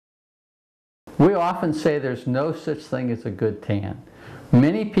We often say there's no such thing as a good tan.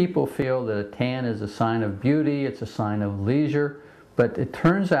 Many people feel that a tan is a sign of beauty, it's a sign of leisure, but it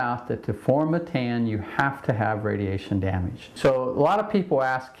turns out that to form a tan you have to have radiation damage. So a lot of people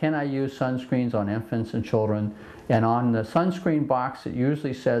ask, can I use sunscreens on infants and children? And on the sunscreen box it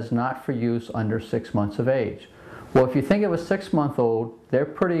usually says not for use under 6 months of age. Well, if you think of a 6-month-old, they're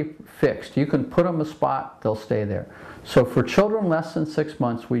pretty fixed. You can put them a spot, they'll stay there. So for children less than 6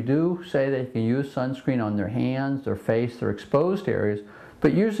 months, we do say they can use sunscreen on their hands, their face, their exposed areas,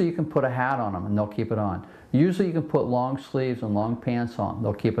 but usually you can put a hat on them and they'll keep it on. Usually you can put long sleeves and long pants on,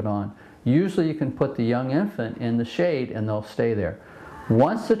 they'll keep it on. Usually you can put the young infant in the shade and they'll stay there.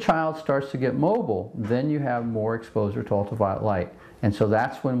 Once the child starts to get mobile, then you have more exposure to ultraviolet light. And so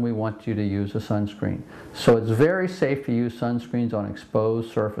that's when we want you to use a sunscreen. So it's very safe to use sunscreens on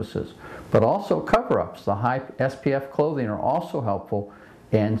exposed surfaces. But also cover-ups, the high SPF clothing are also helpful.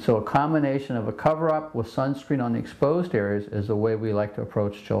 And so a combination of a cover-up with sunscreen on the exposed areas is the way we like to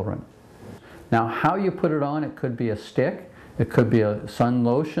approach children. Now how you put it on, it could be a stick, it could be a sun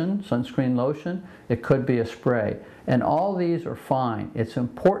lotion, sunscreen lotion, it could be a spray. And all these are fine. It's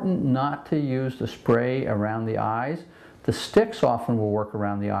important not to use the spray around the eyes. The sticks often will work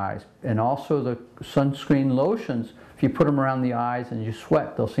around the eyes, and also the sunscreen lotions, if you put them around the eyes and you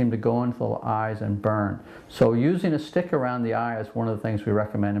sweat, they'll seem to go into the eyes and burn. So using a stick around the eye is one of the things we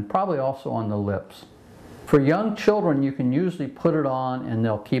recommend, and probably also on the lips. For young children, you can usually put it on and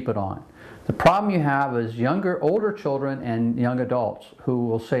they'll keep it on. The problem you have is older children and young adults who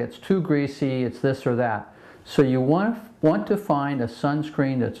will say it's too greasy, it's this or that. So you want to find a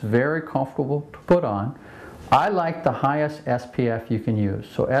sunscreen that's very comfortable to put on. I like the highest SPF you can use.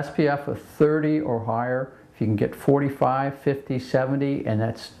 So SPF of 30 or higher, if you can get 45, 50, 70, and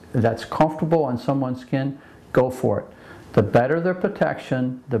that's comfortable on someone's skin, go for it. The better their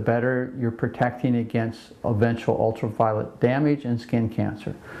protection, the better you're protecting against eventual ultraviolet damage and skin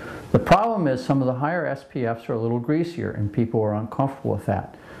cancer. The problem is some of the higher SPFs are a little greasier and people are uncomfortable with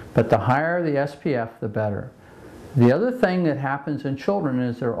that. But the higher the SPF, the better. The other thing that happens in children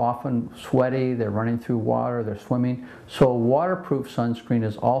is they're often sweaty, they're running through water, they're swimming. So a waterproof sunscreen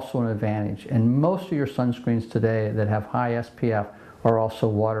is also an advantage. And most of your sunscreens today that have high SPF are also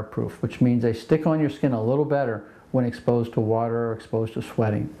waterproof, which means they stick on your skin a little better when exposed to water or exposed to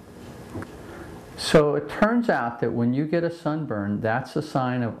sweating. So it turns out that when you get a sunburn, that's a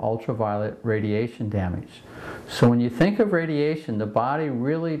sign of ultraviolet radiation damage. So when you think of radiation, the body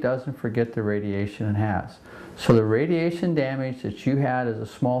really doesn't forget the radiation it has. So the radiation damage that you had as a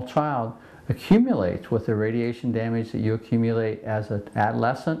small child accumulates with the radiation damage that you accumulate as an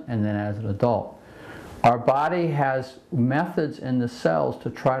adolescent and then as an adult. Our body has methods in the cells to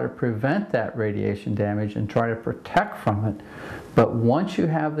try to prevent that radiation damage and try to protect from it. But once you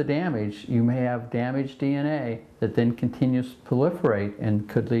have the damage, you may have damaged DNA that then continues to proliferate and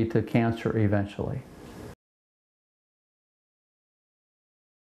could lead to cancer eventually.